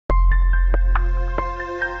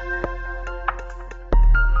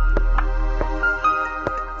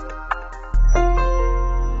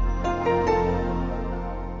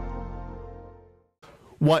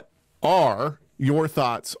What are your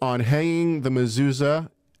thoughts on hanging the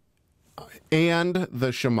mezuzah and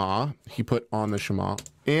the Shema? He put on the Shema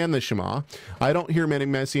and the Shema. I don't hear many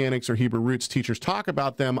Messianics or Hebrew roots teachers talk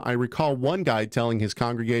about them. I recall one guy telling his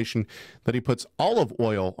congregation that he puts olive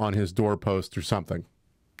oil on his doorpost or something.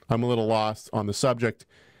 I'm a little lost on the subject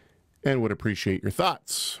and would appreciate your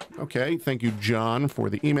thoughts. Okay, thank you, John, for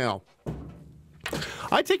the email.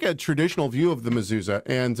 I take a traditional view of the mezuzah,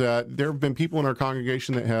 and there have been people in our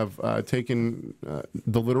congregation that have taken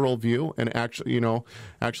the literal view and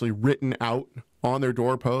actually written out on their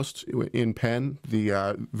doorpost in pen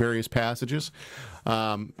the various passages.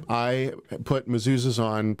 I put mezuzahs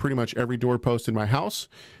on pretty much every doorpost in my house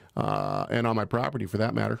and on my property, for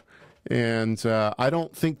that matter. And I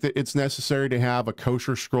don't think that it's necessary to have a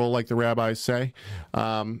kosher scroll like the rabbis say,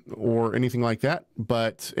 or anything like that.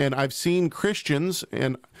 And I've seen Christians,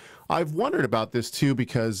 and I've wondered about this too,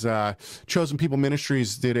 because Chosen People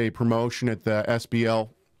Ministries did a promotion at the SBL,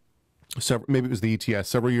 maybe it was the ETS,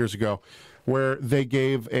 several years ago, where they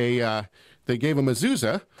gave a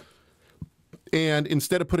mezuzah, and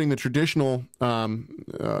instead of putting the traditional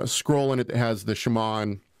scroll in it that has the Shema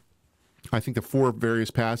and I think the 4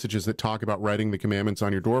 various passages that talk about writing the commandments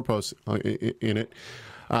on your doorposts in it,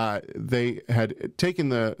 they had taken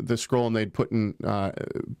the scroll and they'd put in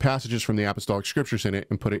passages from the apostolic scriptures in it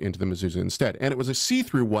and put it into the mezuzah instead. And it was a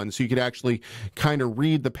see-through one, so you could actually kind of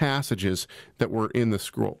read the passages that were in the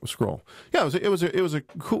scroll. Yeah, it was a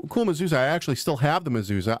cool mezuzah. I actually still have the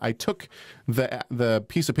mezuzah. I took the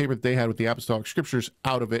piece of paper that they had with the apostolic scriptures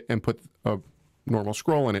out of it and put a normal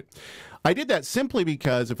scroll in it. I did that simply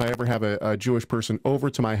because if I ever have a Jewish person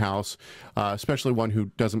over to my house, especially one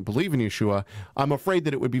who doesn't believe in Yeshua, I'm afraid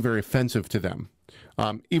that it would be very offensive to them.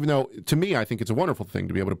 Even though, to me, I think it's a wonderful thing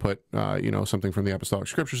to be able to put, something from the apostolic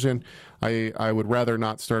scriptures in. I would rather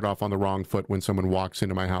not start off on the wrong foot when someone walks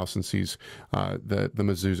into my house and sees the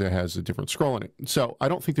mezuzah has a different scroll in it. So I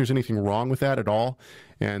don't think there's anything wrong with that at all,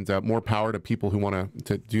 and more power to people who want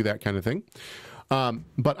to do that kind of thing.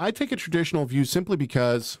 But I take a traditional view simply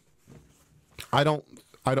because I don't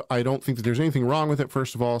think that there's anything wrong with it,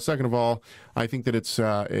 first of all. Second of all, I think that it's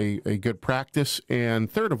a good practice.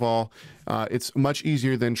 And third of all, it's much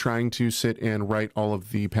easier than trying to sit and write all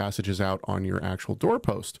of the passages out on your actual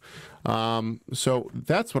doorpost. So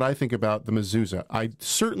that's what I think about the mezuzah. I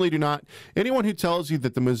certainly do not. Anyone who tells you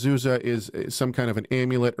that the mezuzah is some kind of an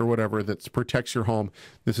amulet or whatever that protects your home,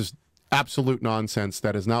 this is absolute nonsense.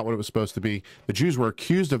 That is not what it was supposed to be. The Jews were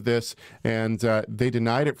accused of this, and they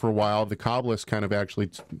denied it for a while. The Kabbalists kind of actually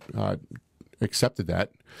accepted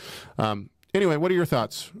that. Anyway, what are your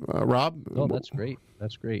thoughts, Rob? Oh, that's great.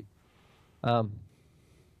 That's great. I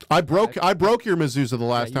broke your mezuzah the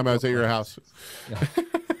last time I was at your house. Yeah.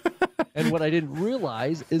 And what I didn't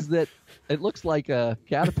realize is that it looks like a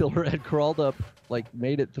caterpillar had crawled up,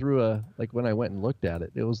 made it through when I went and looked at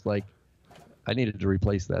it, it was like, I needed to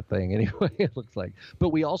replace that thing anyway, it looks like. But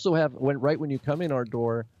we also have, right when you come in our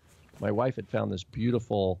door, my wife had found this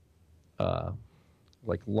beautiful,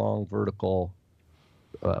 long vertical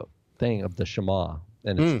thing of the Shema,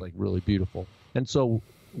 and it's really beautiful. And so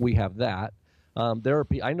we have that. I've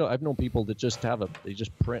known people that just they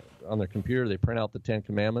just print on their computer, they print out the 10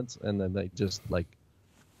 Commandments, and then they just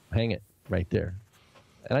hang it right there.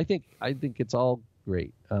 And I think it's all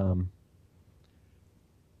great.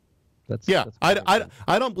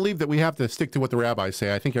 I don't believe that we have to stick to what the rabbis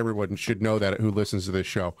say. I think everyone should know that who listens to this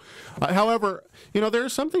show. However, there are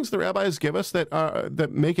some things the rabbis give us that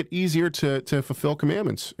make it easier to fulfill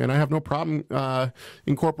commandments, and I have no problem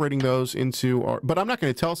incorporating those into our. But I'm not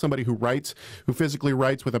going to tell somebody who physically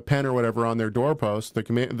writes with a pen or whatever on their doorpost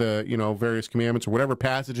the various commandments or whatever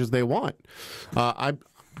passages they want. I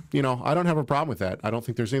don't have a problem with that. I don't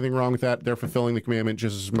think there's anything wrong with that. They're fulfilling the commandment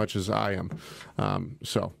just as much as I am.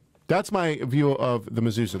 So. That's my view of the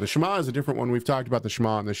mezuzah. The Shema is a different one. We've talked about the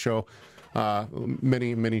Shema on this show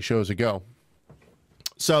many, many shows ago.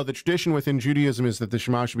 So the tradition within Judaism is that the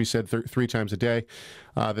Shema should be said 3 times a day.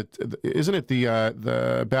 Isn't it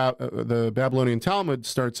the Babylonian Talmud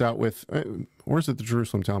starts out with, or is it the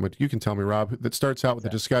Jerusalem Talmud? You can tell me, Rob. That starts out with a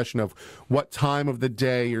discussion of what time of the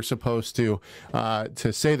day you're supposed to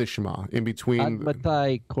say the Shema in between. Ad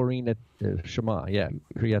matai korin Shema,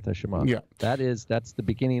 Kriyat Shema. Yeah, that's the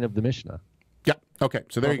beginning of the Mishnah. Yeah. Okay.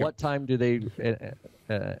 So there you go. What time do they?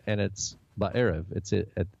 And it's Ba'erev. It's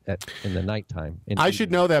in the nighttime. I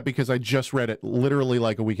should know that because I just read it literally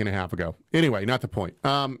like a week and a half ago. Anyway, not the point.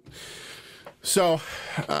 So,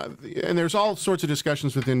 and there's all sorts of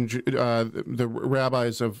discussions within the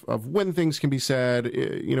rabbis of when things can be said.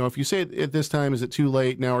 If you say it at this time, is it too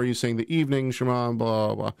late? Now are you saying the evening, Shema,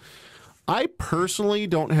 blah, blah, blah. I personally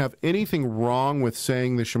don't have anything wrong with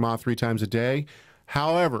saying the Shema 3 times a day.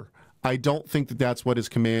 However, I don't think that that's what is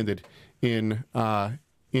commanded in the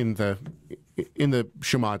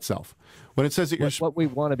Shema itself. When it says that what we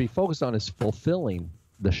want to be focused on is fulfilling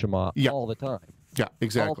the Shema all the time. Yeah,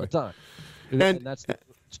 exactly. All the time. And that's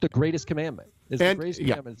it's the greatest commandment. The greatest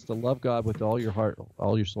commandment is to love God with all your heart,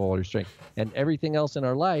 all your soul, all your strength. And everything else in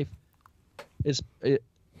our life it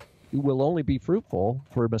will only be fruitful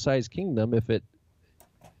for Messiah's kingdom if it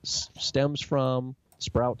sprouts from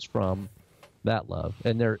that love.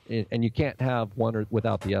 And you can't have one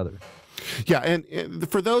without the other. Yeah, and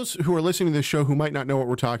for those who are listening to this show who might not know what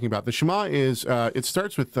we're talking about, the Shema is, it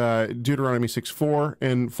starts with Deuteronomy 6:4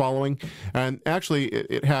 and following, and actually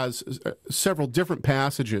it has several different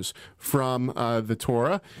passages from the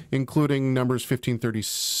Torah, including Numbers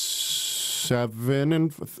 15:37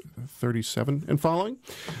 and 37 and following.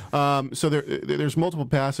 So there's multiple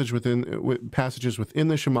passages within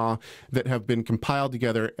the Shema that have been compiled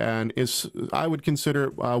together, and is, I would consider,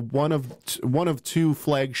 one of two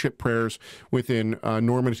flagship prayers within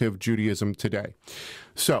normative Judaism today.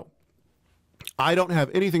 So I don't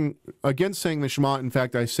have anything against saying the Shema. In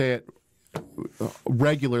fact, I say it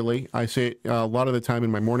regularly. I say it a lot of the time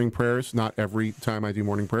in my morning prayers, not every time I do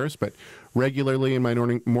morning prayers, but regularly in my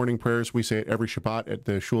morning prayers. We say it every Shabbat at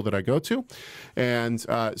the shul that I go to. And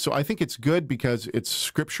so I think it's good because it's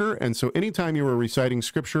scripture. And so anytime you are reciting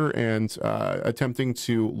scripture and attempting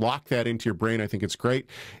to lock that into your brain, I think it's great.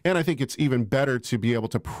 And I think it's even better to be able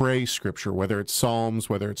to pray scripture, whether it's Psalms,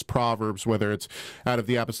 whether it's Proverbs, whether it's out of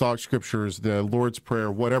the apostolic scriptures, the Lord's Prayer,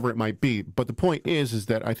 whatever it might be. But the point is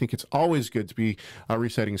that I think it's always good to be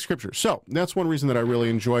reciting scripture. So that's one reason that I really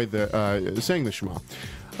enjoy saying the Shema.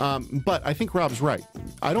 But I think Rob's right.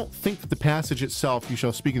 I don't think that the passage itself, you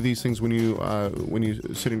shall speak of these things when you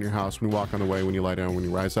sit in your house, when you walk on the way, when you lie down, when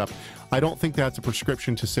you rise up. I don't think that's a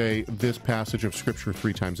prescription to say this passage of Scripture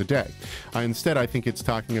 3 times a day. Instead, I think it's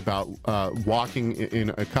talking about walking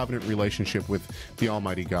in a covenant relationship with the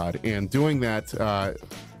Almighty God and doing that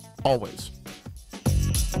always.